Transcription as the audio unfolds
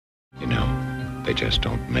They just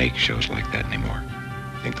don't make shows like that anymore.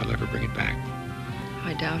 Think they'll ever bring it back?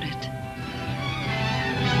 I doubt it.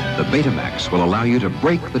 The Betamax will allow you to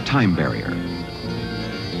break the time barrier,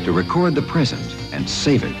 to record the present and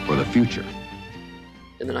save it for the future.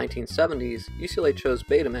 In the 1970s, UCLA chose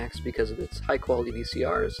Betamax because of its high-quality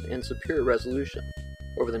VCRs and superior resolution.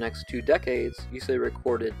 Over the next 2 decades, UCLA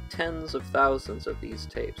recorded tens of thousands of these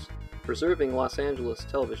tapes, preserving Los Angeles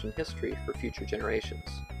television history for future generations.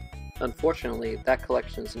 Unfortunately, that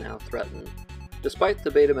collection is now threatened. Despite the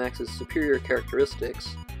Betamax's superior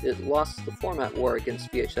characteristics, it lost the format war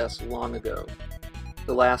against VHS long ago.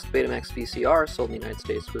 The last Betamax VCR sold in the United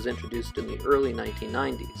States was introduced in the early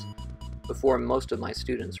 1990s, before most of my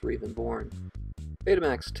students were even born.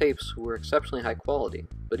 Betamax tapes were exceptionally high quality,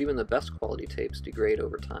 but even the best quality tapes degrade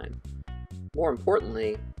over time. More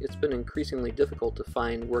importantly, it's been increasingly difficult to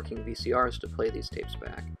find working VCRs to play these tapes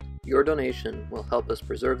back. Your donation will help us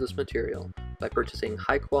preserve this material by purchasing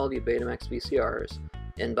high-quality Betamax VCRs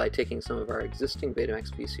and by taking some of our existing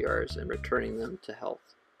Betamax VCRs and returning them to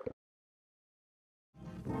health.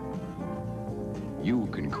 You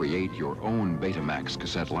can create your own Betamax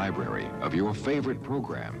cassette library of your favorite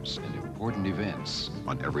programs and important events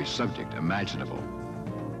on every subject imaginable.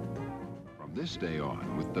 From this day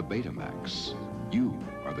on, with the Betamax, you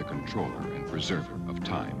are the controller and preserver of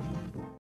time.